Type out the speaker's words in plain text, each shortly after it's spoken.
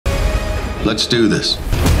Let's do this.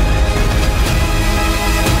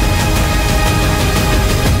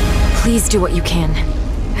 Please do what you can.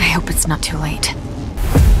 I hope it's not too late.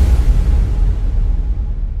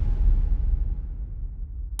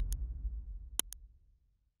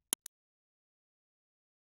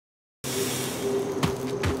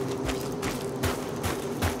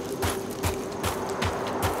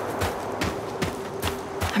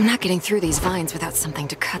 I'm not getting through these vines without something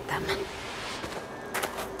to cut them.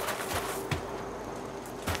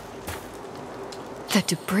 The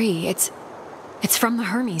debris, it's from the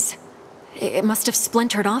Hermes. It must have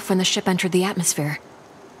splintered off when the ship entered the atmosphere.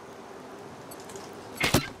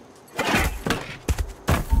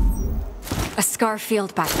 A Scar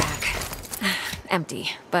field backpack.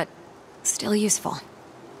 Empty, but still useful.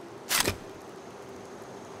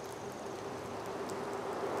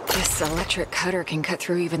 This electric cutter can cut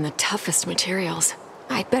through even the toughest materials.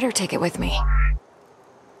 I'd better take it with me.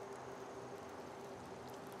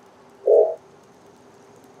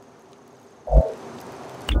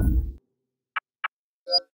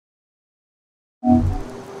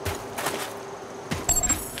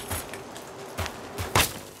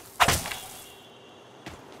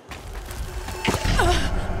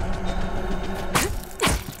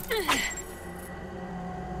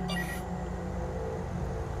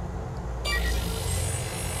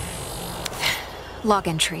 Log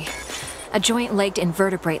entry. A joint-legged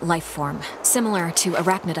invertebrate life form, similar to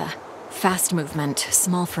arachnida. Fast movement,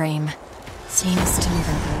 small frame. Seems to move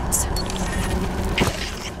in groups.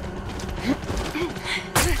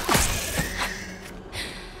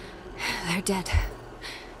 They're dead.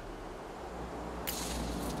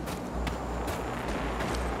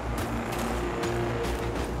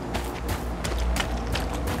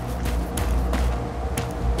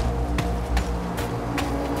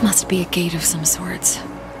 Must be a gate of some sorts.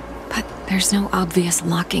 But there's no obvious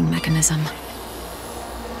locking mechanism.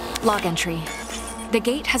 Log entry. The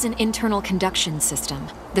gate has an internal conduction system.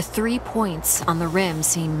 The 3 points on the rim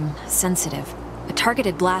seem sensitive. A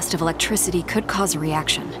targeted blast of electricity could cause a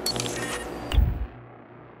reaction.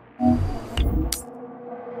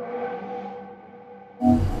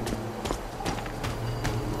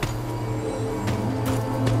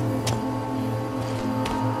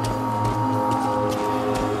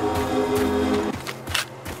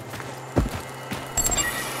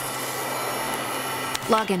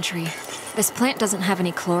 Log entry. This plant doesn't have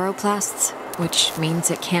any chloroplasts, which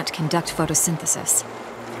means it can't conduct photosynthesis.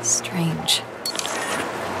 Strange.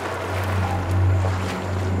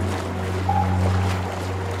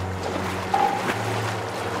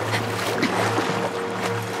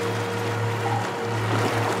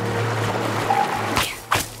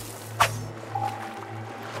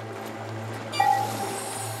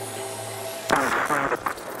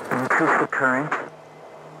 Increase the current.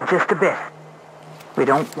 Just a bit. We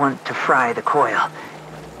don't want to fry the coil.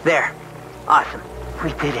 There. Awesome. We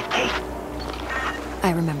did it, Kate.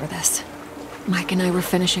 I remember this. Mike and I were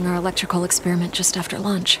finishing our electrical experiment just after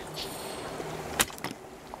lunch.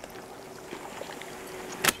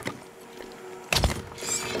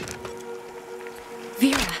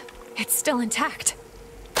 Vera, it's still intact.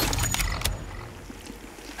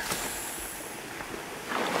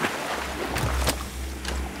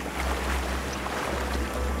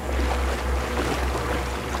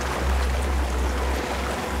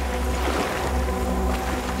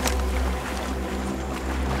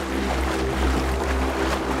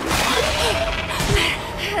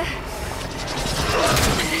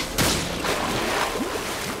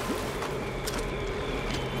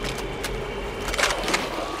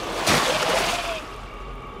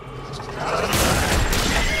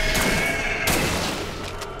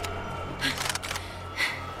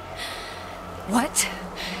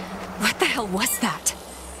 What the hell was that?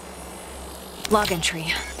 Log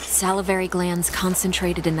entry. Salivary glands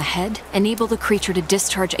concentrated in the head enable the creature to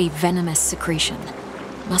discharge a venomous secretion.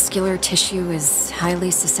 Muscular tissue is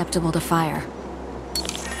highly susceptible to fire.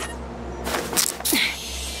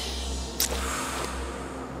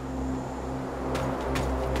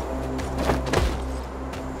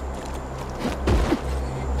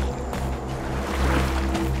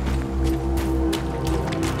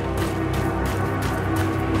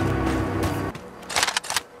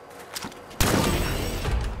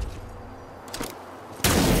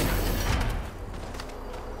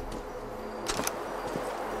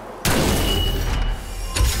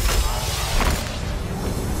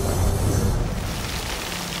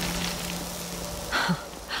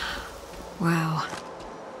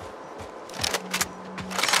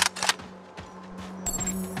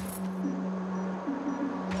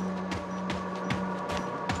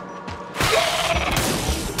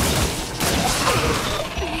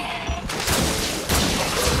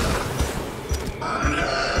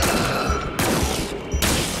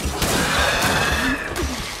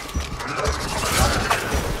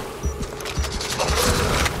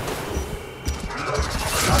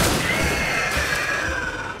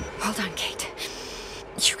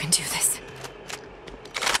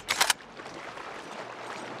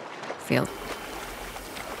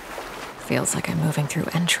 Feels like I'm moving through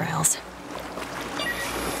entrails.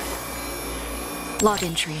 Log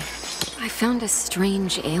entry. I found a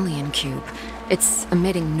strange alien cube. It's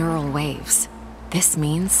emitting neural waves. This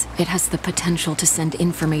means it has the potential to send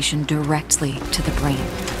information directly to the brain.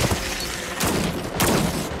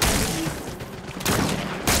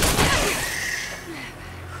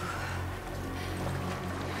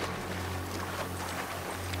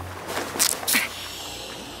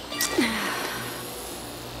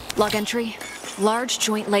 Log entry. Large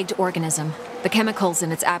joint-legged organism. The chemicals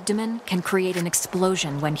in its abdomen can create an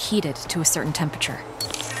explosion when heated to a certain temperature.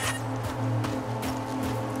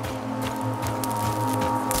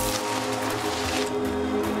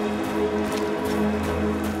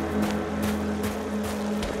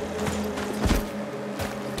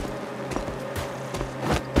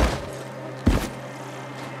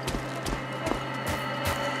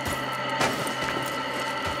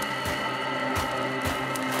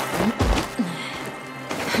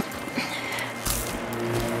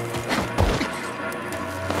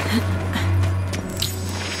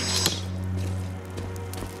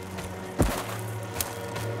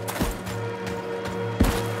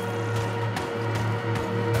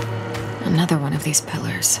 Another one of these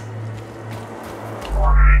pillars.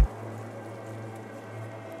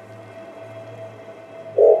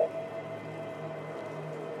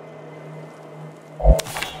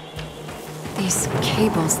 These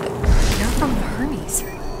cables, they're from the Hermes.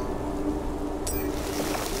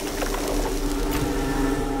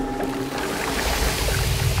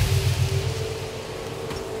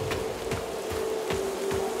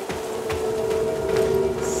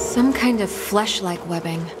 Some kind of flesh-like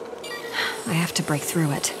webbing. I have to break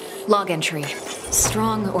through it. Log entry.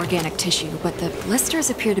 Strong organic tissue, but the blisters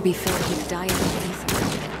appear to be filled with diethyl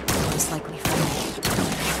ether. Most likely foam.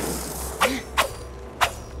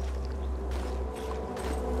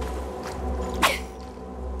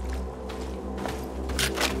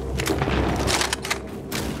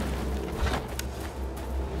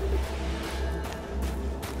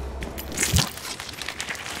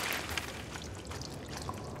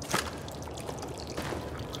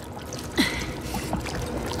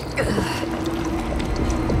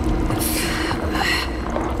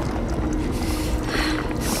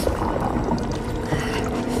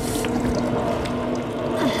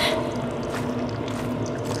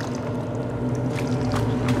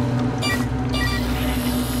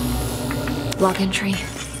 Log entry.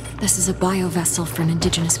 This is a biovessel for an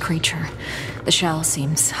indigenous creature. The shell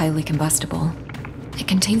seems highly combustible. It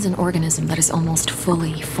contains an organism that is almost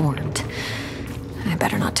fully formed. I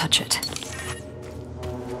better not touch it.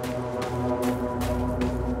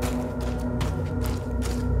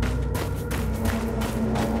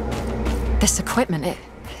 This equipment,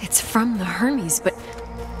 it's from the Hermes, but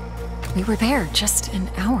we were there just an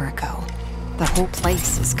hour ago. The whole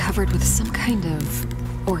place is covered with some kind of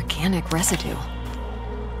organic residue.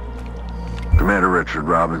 Commander Richard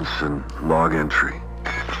Robinson, log entry.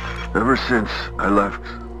 Ever since I left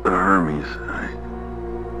the Hermes,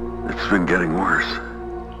 it's been getting worse.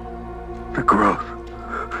 The growth.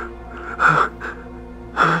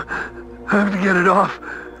 I have to get it off.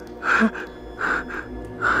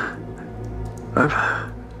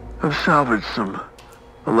 I've salvaged some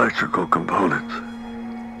electrical components.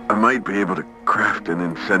 I might be able to craft an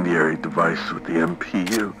incendiary device with the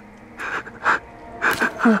MPU.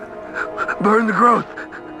 Burn the growth.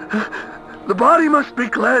 The body must be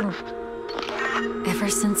cleansed. Ever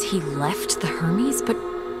since he left the Hermes, but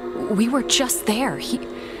we were just there. He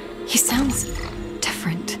sounds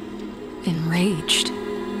different, enraged.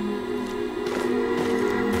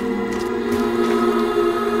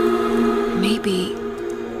 Maybe...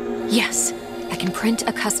 Yes, I can print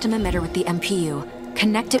a custom emitter with the MPU,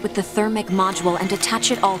 connect it with the thermic module, and attach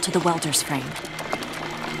it all to the welder's frame.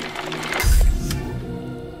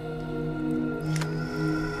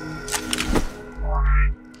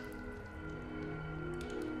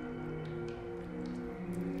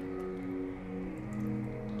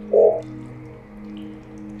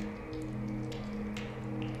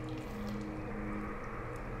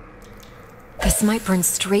 This might burn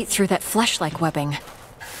straight through that flesh-like webbing.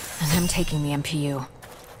 And I'm taking the MPU.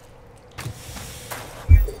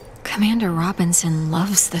 Commander Robinson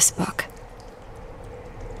loves this book.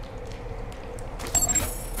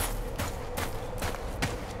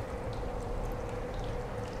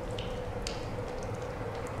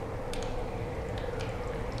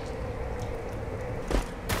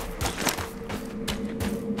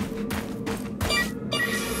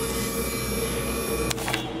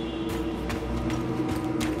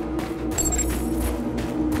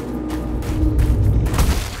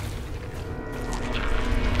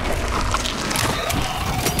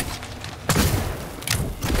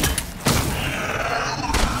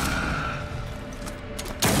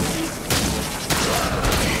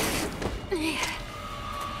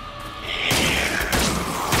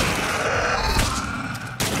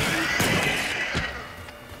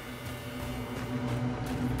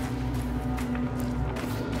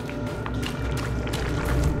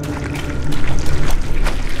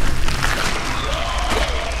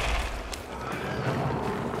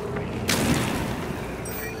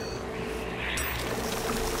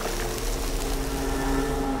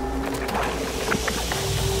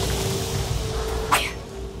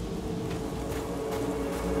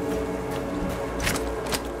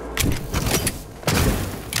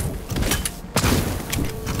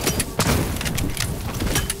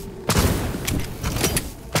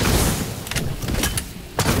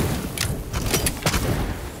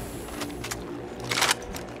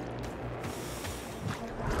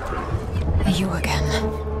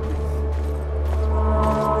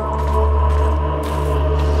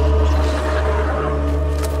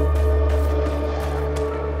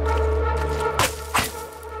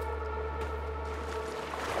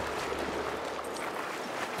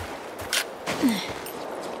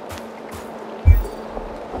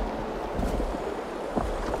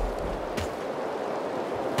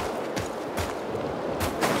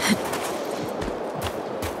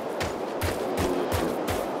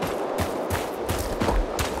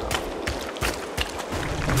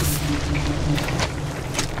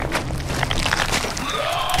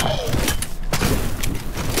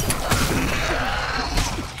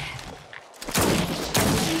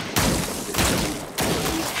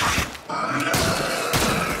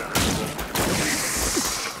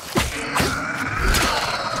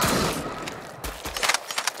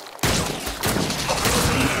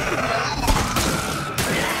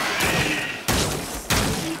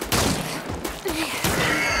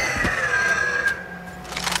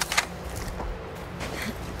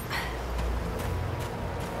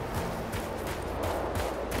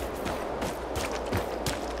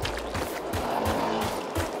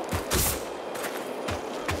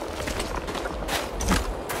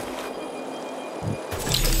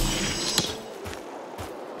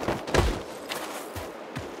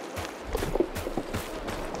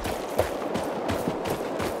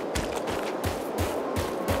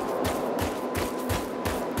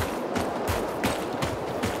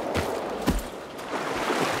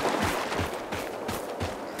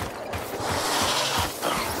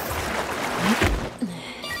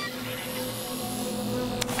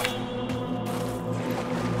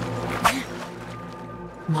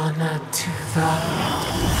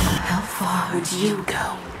 How far would you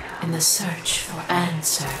go in the search for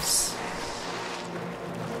answers?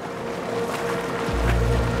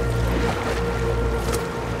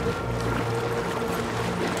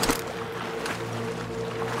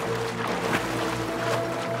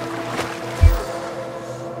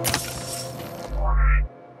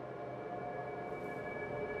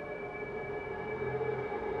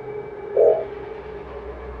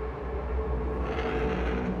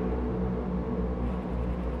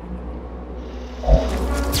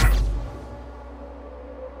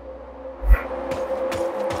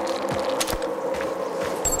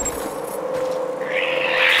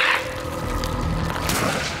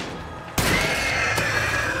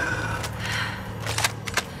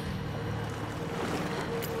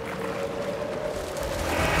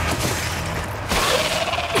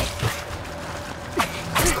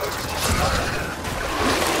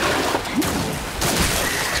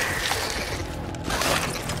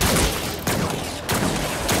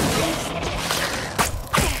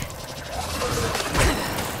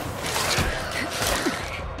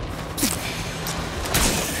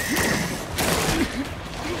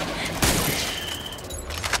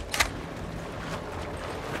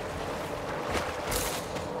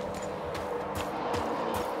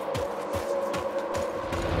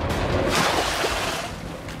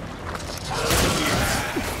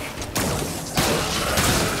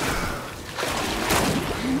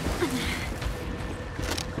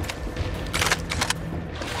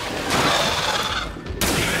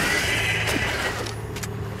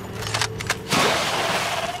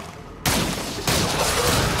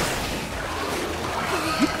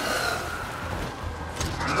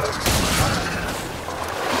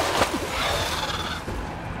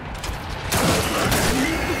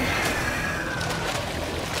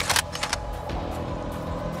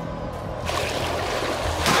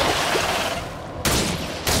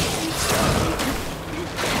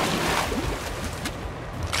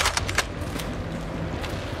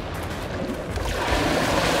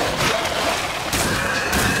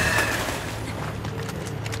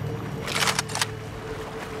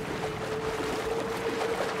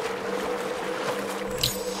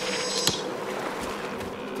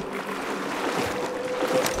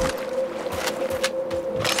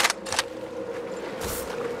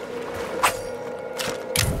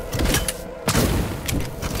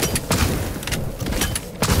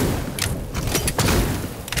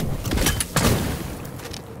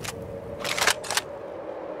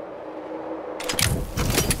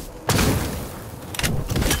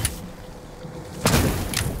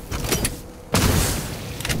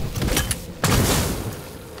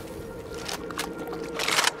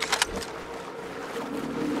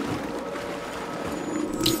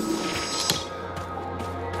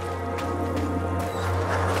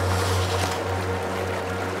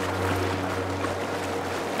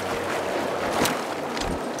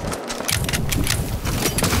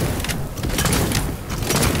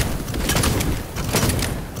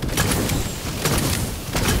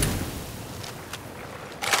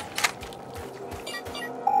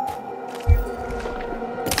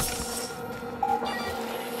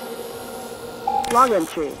 Log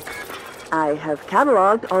entry. I have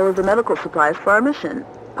cataloged all of the medical supplies for our mission.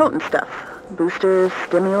 Potent stuff. Boosters,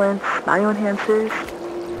 stimulants, bioenhancers.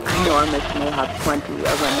 I know our mission will have plenty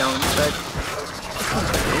of unknowns, but it seems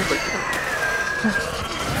like overkill.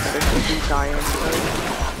 Better safe than sorry, I suppose.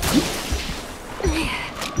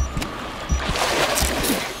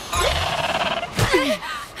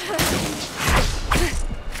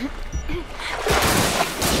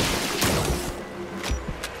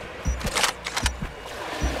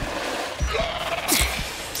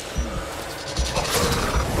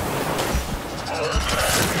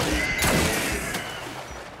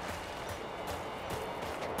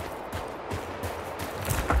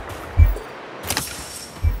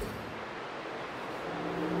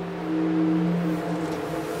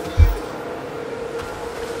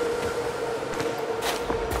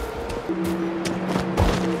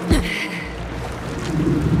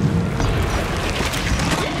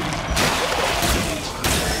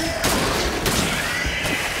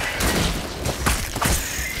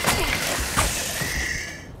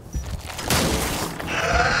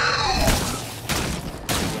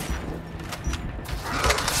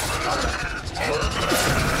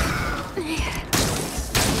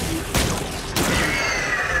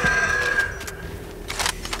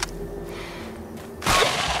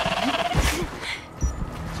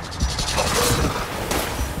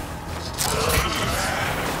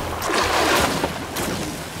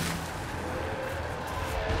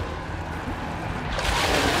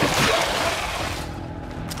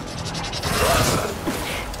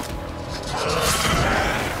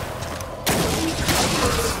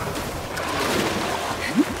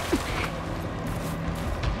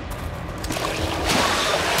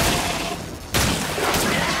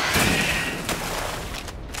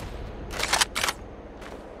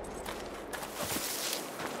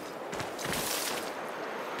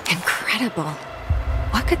 incredible.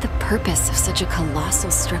 What could the purpose of such a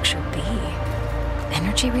colossal structure be?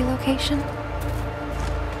 Energy relocation?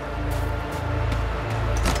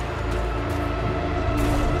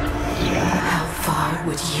 How far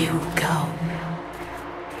would you go?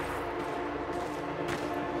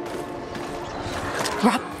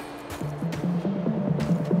 Rob.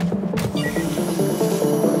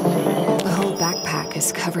 The whole backpack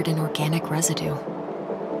is covered in organic residue.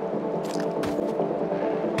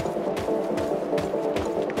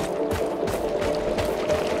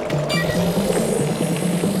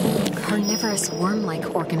 Carnivorous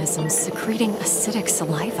worm-like organisms secreting acidic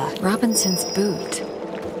saliva. Robinson's boot.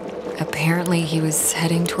 Apparently he was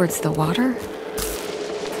heading towards the water?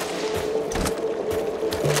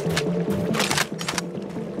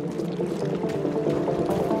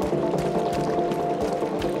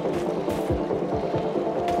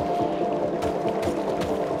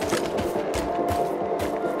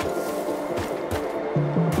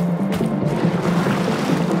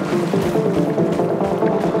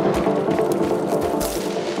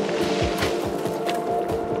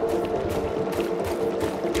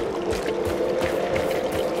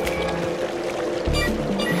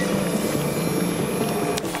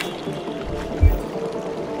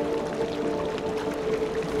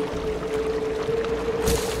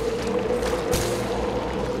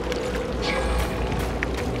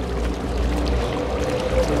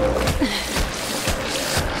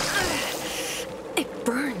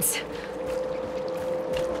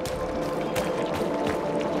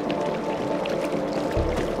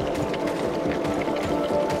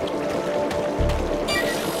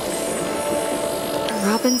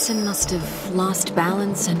 Robinson must have lost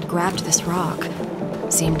balance and grabbed this rock.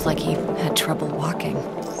 Seemed like he had trouble walking.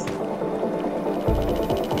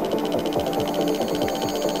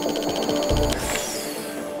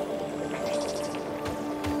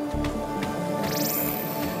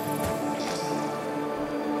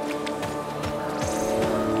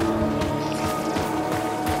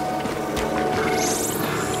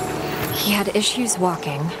 He had issues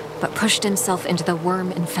walking, but pushed himself into the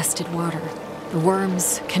worm-infested water. The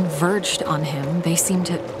worms converged on him. They seemed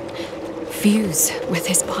to fuse with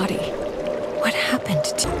his body. What happened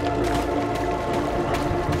to...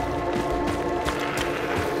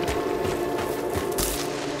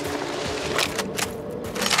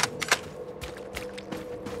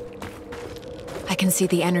 I can see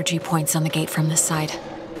the energy points on the gate from this side.